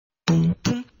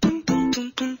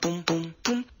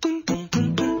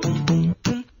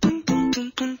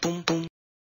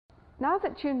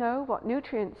that you know what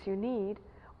nutrients you need,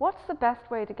 what's the best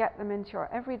way to get them into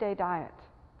your everyday diet?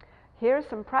 Here are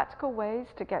some practical ways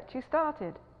to get you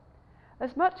started.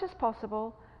 As much as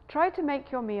possible, try to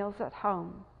make your meals at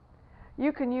home.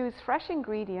 You can use fresh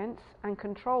ingredients and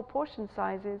control portion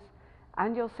sizes,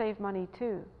 and you'll save money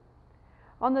too.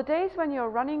 On the days when you're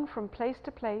running from place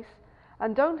to place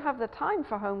and don't have the time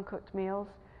for home-cooked meals,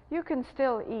 you can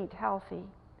still eat healthy.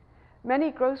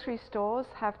 Many grocery stores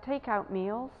have takeout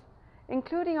meals,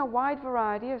 including a wide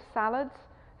variety of salads,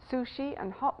 sushi,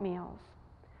 and hot meals.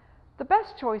 The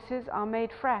best choices are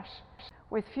made fresh,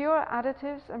 with fewer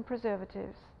additives and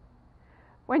preservatives.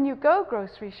 When you go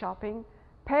grocery shopping,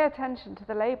 pay attention to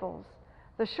the labels.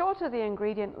 The shorter the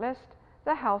ingredient list,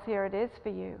 the healthier it is for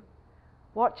you.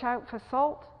 Watch out for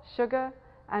salt, sugar,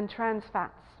 and trans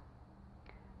fats.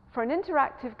 For an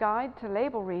interactive guide to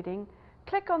label reading,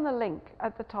 click on the link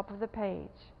at the top of the page.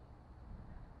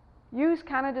 Use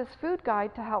Canada's Food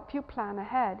Guide to help you plan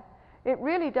ahead. It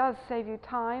really does save you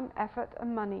time, effort,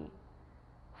 and money.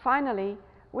 Finally,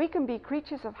 we can be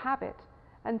creatures of habit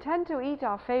and tend to eat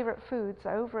our favorite foods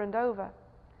over and over.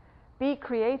 Be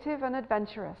creative and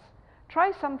adventurous.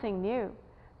 Try something new,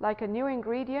 like a new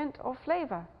ingredient or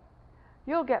flavor.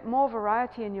 You'll get more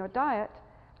variety in your diet,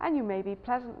 and you may be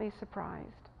pleasantly surprised.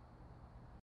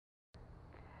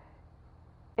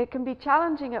 It can be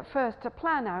challenging at first to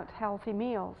plan out healthy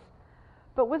meals,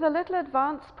 but with a little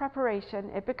advanced preparation,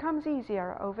 it becomes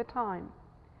easier over time.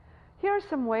 Here are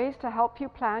some ways to help you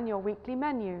plan your weekly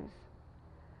menus.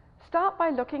 Start by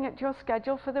looking at your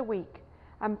schedule for the week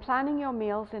and planning your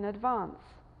meals in advance.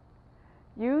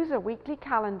 Use a weekly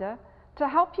calendar to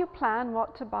help you plan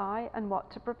what to buy and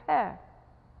what to prepare.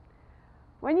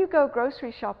 When you go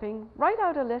grocery shopping, write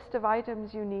out a list of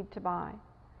items you need to buy.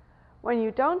 When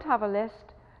you don't have a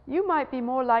list, you might be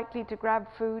more likely to grab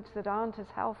foods that aren't as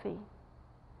healthy.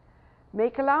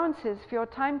 Make allowances for your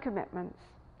time commitments.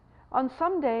 On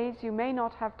some days you may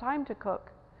not have time to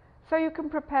cook, so you can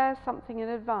prepare something in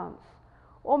advance,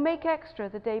 or make extra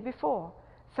the day before,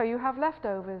 so you have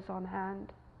leftovers on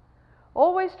hand.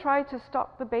 Always try to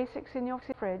stock the basics in your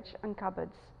fridge and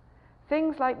cupboards.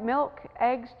 Things like milk,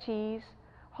 eggs, cheese,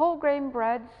 whole grain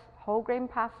breads, whole grain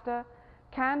pasta,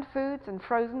 canned foods, and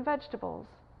frozen vegetables.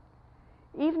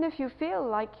 Even if you feel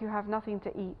like you have nothing to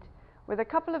eat, with a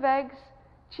couple of eggs,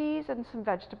 cheese, and some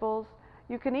vegetables,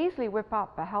 you can easily whip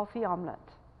up a healthy omelette.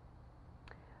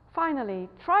 Finally,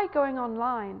 try going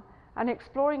online and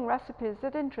exploring recipes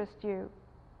that interest you.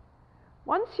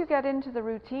 Once you get into the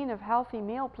routine of healthy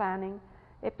meal planning,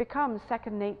 it becomes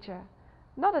second nature,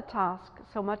 not a task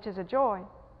so much as a joy.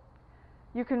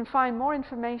 You can find more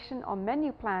information on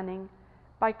menu planning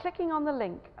by clicking on the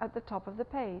link at the top of the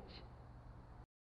page.